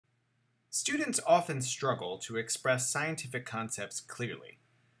Students often struggle to express scientific concepts clearly.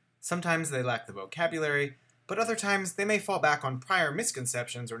 Sometimes they lack the vocabulary, but other times they may fall back on prior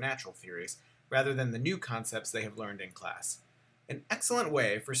misconceptions or natural theories, rather than the new concepts they have learned in class. An excellent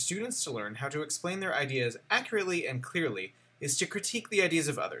way for students to learn how to explain their ideas accurately and clearly is to critique the ideas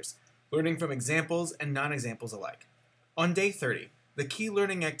of others, learning from examples and non-examples alike. On day 30, the key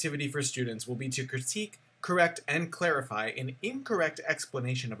learning activity for students will be to critique, correct, and clarify an incorrect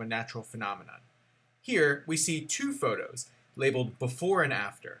explanation of a natural phenomenon. Here, we see two photos, labeled before and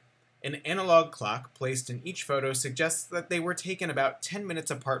after. An analog clock placed in each photo suggests that they were taken about 10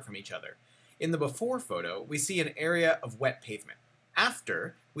 minutes apart from each other. In the before photo, we see an area of wet pavement.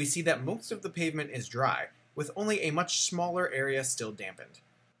 After, we see that most of the pavement is dry, with only a much smaller area still dampened.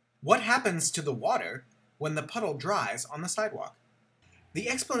 What happens to the water when the puddle dries on the sidewalk? The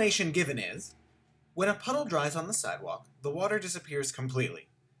explanation given is, when a puddle dries on the sidewalk, the water disappears completely.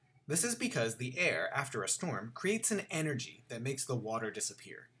 This is because the air, after a storm, creates an energy that makes the water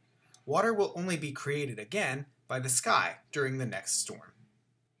disappear. Water will only be created again by the sky during the next storm.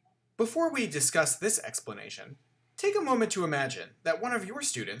 Before we discuss this explanation, take a moment to imagine that one of your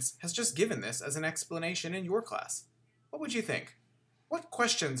students has just given this as an explanation in your class. What would you think? What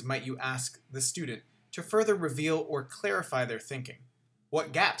questions might you ask the student to further reveal or clarify their thinking?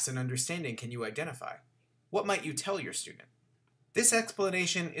 What gaps in understanding can you identify? What might you tell your student? This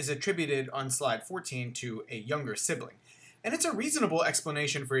explanation is attributed on slide 14 to a younger sibling, and it's a reasonable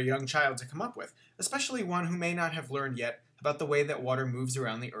explanation for a young child to come up with, especially one who may not have learned yet about the way that water moves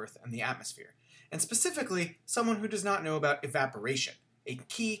around the Earth and the atmosphere, and specifically someone who does not know about evaporation, a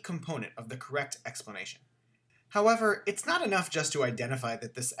key component of the correct explanation. However, it's not enough just to identify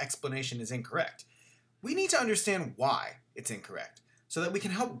that this explanation is incorrect. We need to understand why it's incorrect, so that we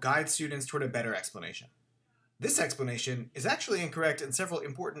can help guide students toward a better explanation. This explanation is actually incorrect in several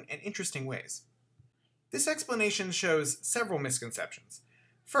important and interesting ways. This explanation shows several misconceptions.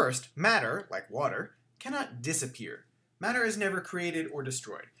 First, matter, like water, cannot disappear. Matter is never created or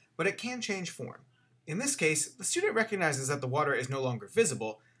destroyed, but it can change form. In this case, the student recognizes that the water is no longer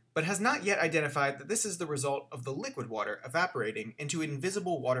visible, but has not yet identified that this is the result of the liquid water evaporating into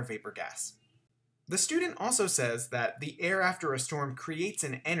invisible water vapor gas. The student also says that the air after a storm creates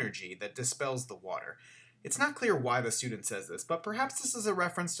an energy that dispels the water. It's not clear why the student says this, but perhaps this is a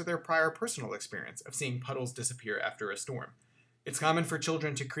reference to their prior personal experience of seeing puddles disappear after a storm. It's common for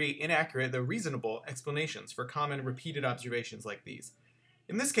children to create inaccurate, though reasonable, explanations for common repeated observations like these.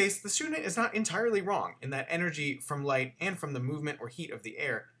 In this case, the student is not entirely wrong in that energy from light and from the movement or heat of the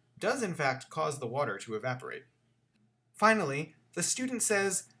air does in fact cause the water to evaporate. Finally, the student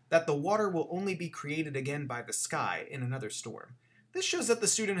says that the water will only be created again by the sky in another storm. This shows that the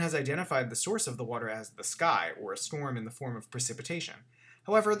student has identified the source of the water as the sky, or a storm in the form of precipitation.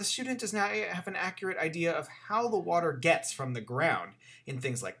 However, the student does not yet have an accurate idea of how the water gets from the ground, in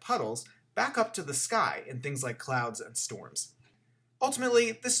things like puddles, back up to the sky in things like clouds and storms.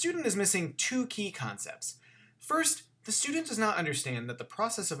 Ultimately, the student is missing two key concepts. First, the student does not understand that the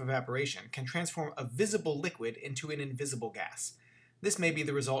process of evaporation can transform a visible liquid into an invisible gas. This may be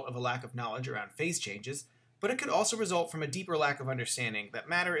the result of a lack of knowledge around phase changes, but it could also result from a deeper lack of understanding that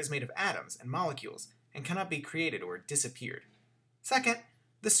matter is made of atoms and molecules and cannot be created or disappeared. Second,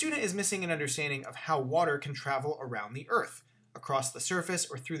 the student is missing an understanding of how water can travel around the Earth, across the surface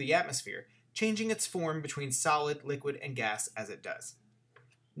or through the atmosphere, changing its form between solid, liquid, and gas as it does.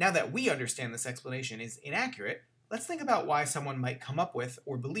 Now that we understand this explanation is inaccurate, let's think about why someone might come up with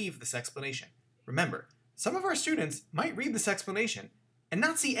or believe this explanation. Remember, some of our students might read this explanation and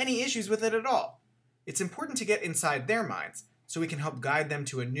not see any issues with it at all. It's important to get inside their minds so we can help guide them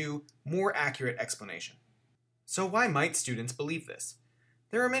to a new, more accurate explanation. So why might students believe this?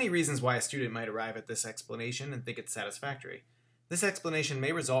 There are many reasons why a student might arrive at this explanation and think it's satisfactory. This explanation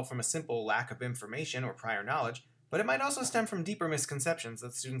may result from a simple lack of information or prior knowledge, but it might also stem from deeper misconceptions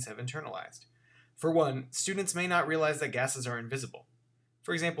that students have internalized. For one, students may not realize that gases are invisible.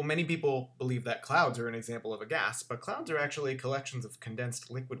 For example, many people believe that clouds are an example of a gas, but clouds are actually collections of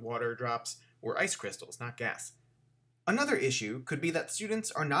condensed liquid water drops or ice crystals, not gas. Another issue could be that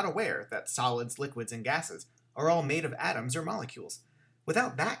students are not aware that solids, liquids, and gases are all made of atoms or molecules.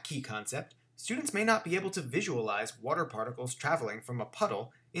 Without that key concept, students may not be able to visualize water particles traveling from a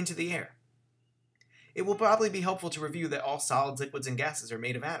puddle into the air. It will probably be helpful to review that all solids, liquids, and gases are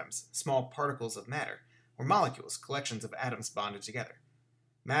made of atoms, small particles of matter, or molecules, collections of atoms bonded together.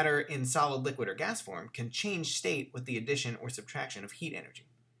 Matter in solid, liquid, or gas form can change state with the addition or subtraction of heat energy.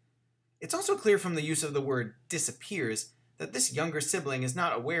 It's also clear from the use of the word disappears that this younger sibling is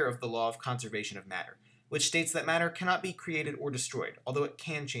not aware of the law of conservation of matter, which states that matter cannot be created or destroyed, although it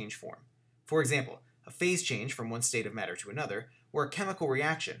can change form. For example, a phase change from one state of matter to another, or a chemical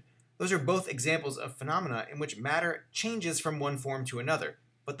reaction. Those are both examples of phenomena in which matter changes from one form to another,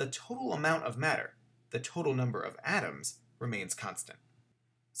 but the total amount of matter, the total number of atoms, remains constant.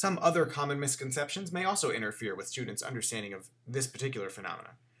 Some other common misconceptions may also interfere with students' understanding of this particular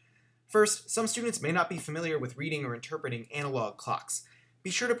phenomenon. First, some students may not be familiar with reading or interpreting analog clocks.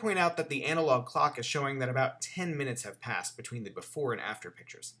 Be sure to point out that the analog clock is showing that about 10 minutes have passed between the before and after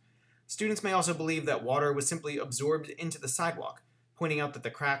pictures. Students may also believe that water was simply absorbed into the sidewalk, pointing out that the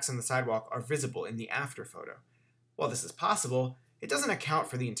cracks in the sidewalk are visible in the after photo. While this is possible, it doesn't account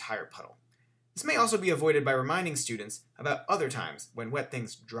for the entire puddle. This may also be avoided by reminding students about other times when wet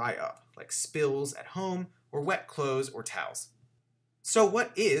things dry up, like spills at home or wet clothes or towels. So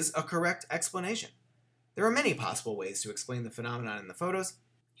what is a correct explanation? There are many possible ways to explain the phenomenon in the photos.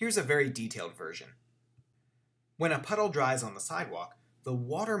 Here's a very detailed version. When a puddle dries on the sidewalk, the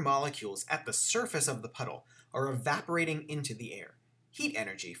water molecules at the surface of the puddle are evaporating into the air. Heat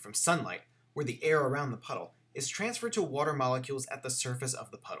energy from sunlight, or the air around the puddle, is transferred to water molecules at the surface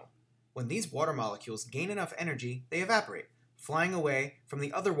of the puddle. When these water molecules gain enough energy, they evaporate, flying away from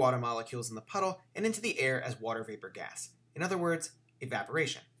the other water molecules in the puddle and into the air as water vapor gas. In other words,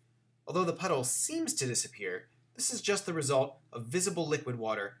 evaporation. Although the puddle seems to disappear, this is just the result of visible liquid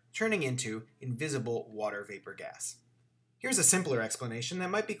water turning into invisible water vapor gas. Here's a simpler explanation that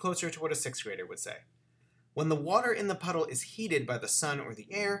might be closer to what a 6th grader would say. When the water in the puddle is heated by the sun or the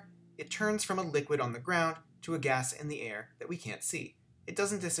air, it turns from a liquid on the ground to a gas in the air that we can't see. It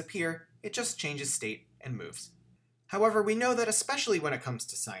doesn't disappear, it just changes state and moves. However, we know that especially when it comes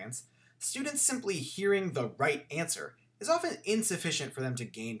to science, students simply hearing the right answer is often insufficient for them to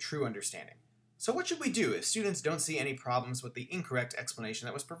gain true understanding. So what should we do if students don't see any problems with the incorrect explanation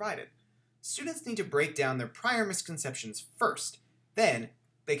that was provided? Students need to break down their prior misconceptions first. Then,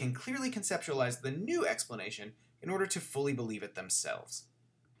 they can clearly conceptualize the new explanation in order to fully believe it themselves.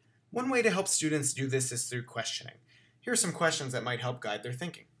 One way to help students do this is through questioning. Here are some questions that might help guide their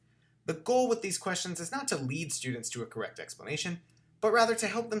thinking. The goal with these questions is not to lead students to a correct explanation, but rather to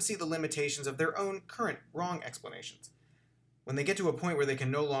help them see the limitations of their own current wrong explanations. When they get to a point where they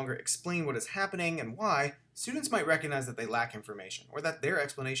can no longer explain what is happening and why, students might recognize that they lack information, or that their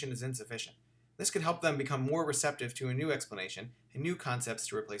explanation is insufficient. This could help them become more receptive to a new explanation and new concepts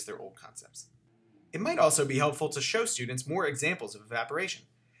to replace their old concepts. It might also be helpful to show students more examples of evaporation.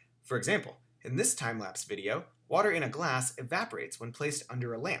 For example, in this time-lapse video, water in a glass evaporates when placed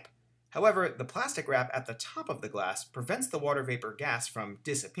under a lamp. However, the plastic wrap at the top of the glass prevents the water vapor gas from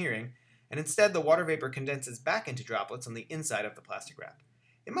disappearing, and instead the water vapor condenses back into droplets on the inside of the plastic wrap.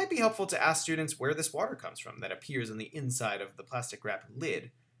 It might be helpful to ask students where this water comes from that appears on the inside of the plastic wrap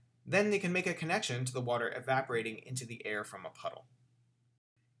lid. Then they can make a connection to the water evaporating into the air from a puddle.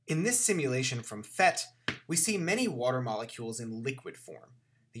 In this simulation from PhET, we see many water molecules in liquid form.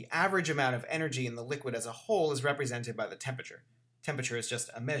 The average amount of energy in the liquid as a whole is represented by the temperature. Temperature is just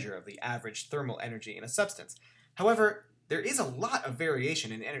a measure of the average thermal energy in a substance. However, there is a lot of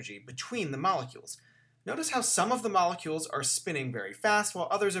variation in energy between the molecules. Notice how some of the molecules are spinning very fast while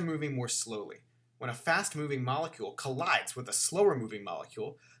others are moving more slowly. When a fast-moving molecule collides with a slower-moving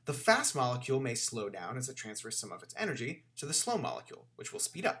molecule, the fast molecule may slow down as it transfers some of its energy to the slow molecule, which will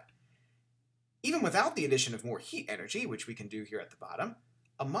speed up. Even without the addition of more heat energy, which we can do here at the bottom,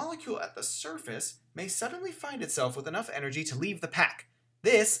 a molecule at the surface may suddenly find itself with enough energy to leave the pack.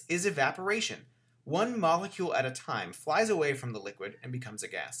 This is evaporation. One molecule at a time flies away from the liquid and becomes a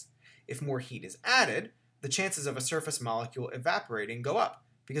gas. If more heat is added, the chances of a surface molecule evaporating go up,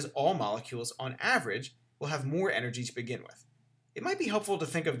 because all molecules, on average, will have more energy to begin with. It might be helpful to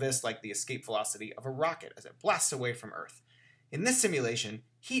think of this like the escape velocity of a rocket as it blasts away from Earth. In this simulation,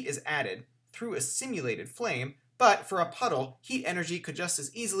 heat is added through a simulated flame, but for a puddle, heat energy could just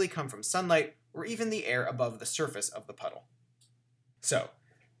as easily come from sunlight or even the air above the surface of the puddle. So,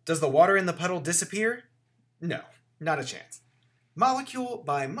 does the water in the puddle disappear? No, not a chance. Molecule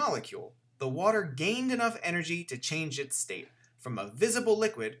by molecule, the water gained enough energy to change its state from a visible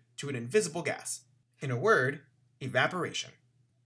liquid to an invisible gas. In a word, evaporation.